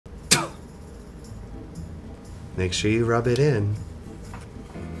Make sure you rub it in.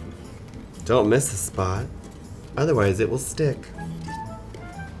 Don't miss a spot, otherwise it will stick.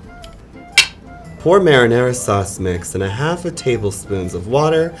 Pour marinara sauce mix and 1/2 tablespoons of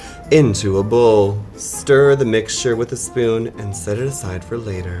water into a bowl. Stir the mixture with a spoon and set it aside for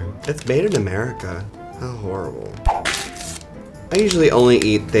later. It's made in America. How horrible. I usually only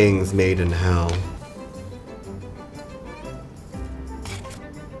eat things made in hell.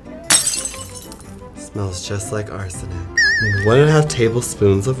 Smells just like arsenic. And 1.5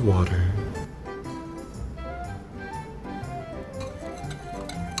 tablespoons of water.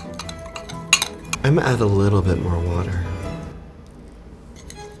 I'm gonna add a little bit more water.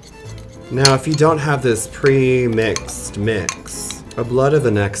 Now, if you don't have this pre-mixed mix, a blood of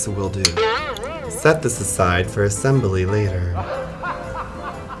Anexa will do. Set this aside for assembly later.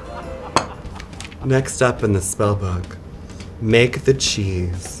 Next up in the spellbook, make the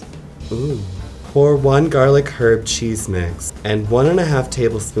cheese. Ooh. Pour 1 garlic herb cheese mix and 1.5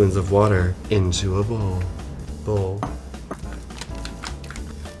 tablespoons of water into a bowl.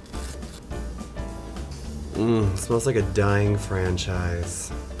 Smells like a dying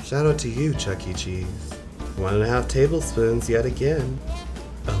franchise. Shout out to you, Chuck E. Cheese. 1.5 tablespoons yet again.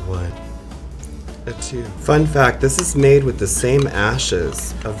 A 1. A 2. Fun fact, this is made with the same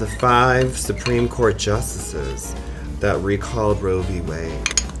ashes of the 5 Supreme Court justices that recalled Roe v. Wade.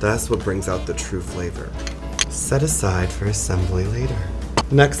 That's what brings out the true flavor. Set aside for assembly later.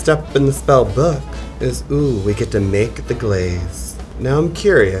 Next up in the spell book is, we get to make the glaze. Now I'm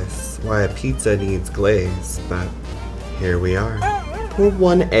curious why a pizza needs glaze, but here we are. Pour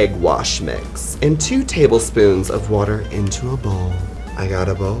 1 egg wash mix and 2 tablespoons of water into a bowl. I got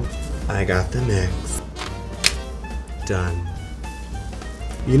a bowl. I got the mix. Done.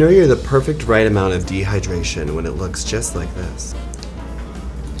 You know you're the perfect right amount of dehydration when it looks just like this.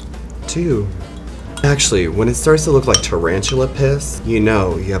 2. Actually, when it starts to look like tarantula piss, you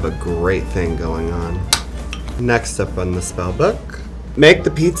know you have a great thing going on. Next up on the spell book, make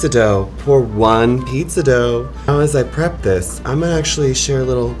the pizza dough. Pour 1 pizza dough. Now as I prep this, I'm gonna actually share a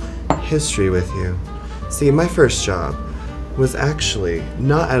little history with you. See, my first job was actually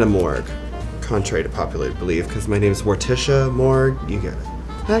not at a morgue, contrary to popular belief, because my name's Morticia Morgue, you get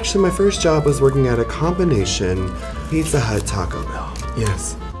it. Actually, my first job was working at a combination Pizza Hut Taco Bell.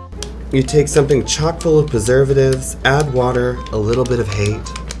 Yes. You take something chock full of preservatives, add water, a little bit of hate,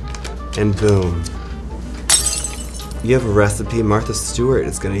 and boom. You have a recipe Martha Stewart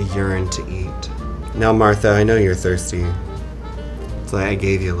is gonna yearn to eat. Now Martha, I know you're thirsty, so I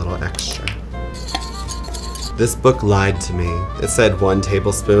gave you a little extra. This book lied to me. It said 1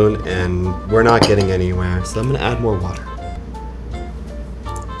 tablespoon and we're not getting anywhere, so I'm gonna add more water.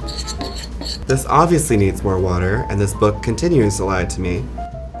 This obviously needs more water, and this book continues to lie to me.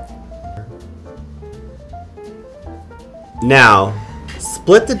 Now,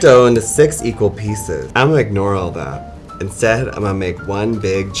 split the dough into 6 equal pieces. I'm gonna ignore all that. Instead, I'm gonna make 1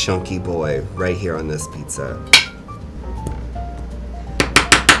 big chunky boy right here on this pizza.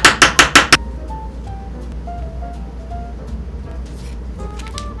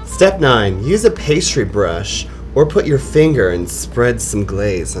 Step 9, use a pastry brush or put your finger and spread some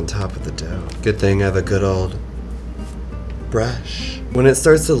glaze on top of the dough. Good thing I have a good old brush. When it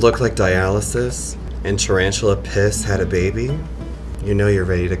starts to look like dialysis and tarantula piss had a baby, you know you're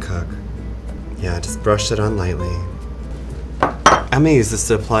ready to cook. Yeah, just brush it on lightly. I'm gonna use this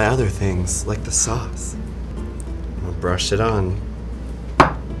to apply other things, like the sauce. I'll brush it on.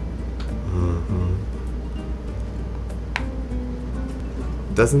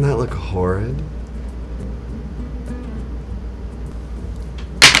 Doesn't that look horrid?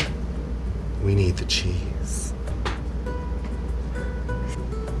 We need the cheese.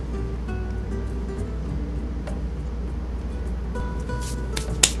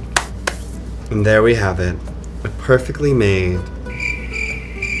 And there we have it, a perfectly made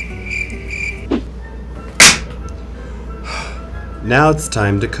Now it's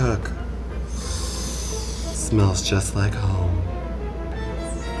time to cook. Smells just like home.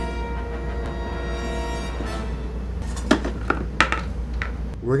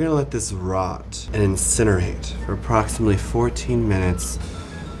 We're gonna let this rot and incinerate for approximately 14 minutes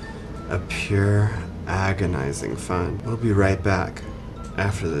of pure agonizing fun. We'll be right back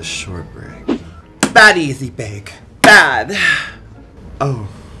after this short break. Bad easy bake. Bad. Oh,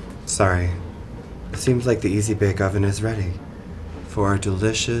 sorry. It seems like the Easy Bake Oven is ready for our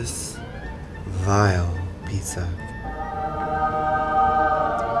delicious, vile pizza.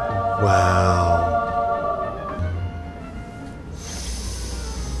 Wow.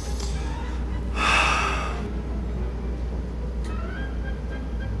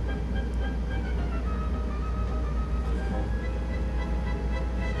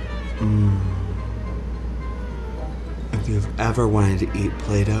 If you've ever wanted to eat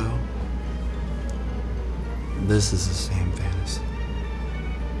Play-Doh, this is the same fantasy.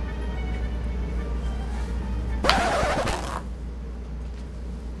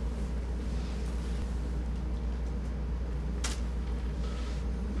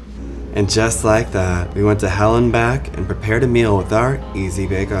 And just like that, we went to hell and back and prepared a meal with our Easy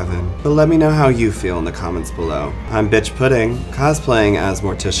Bake Oven. But let me know how you feel in the comments below. I'm Biqtch Pudding, cosplaying as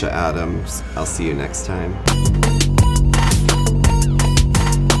Morticia Addams. I'll see you next time.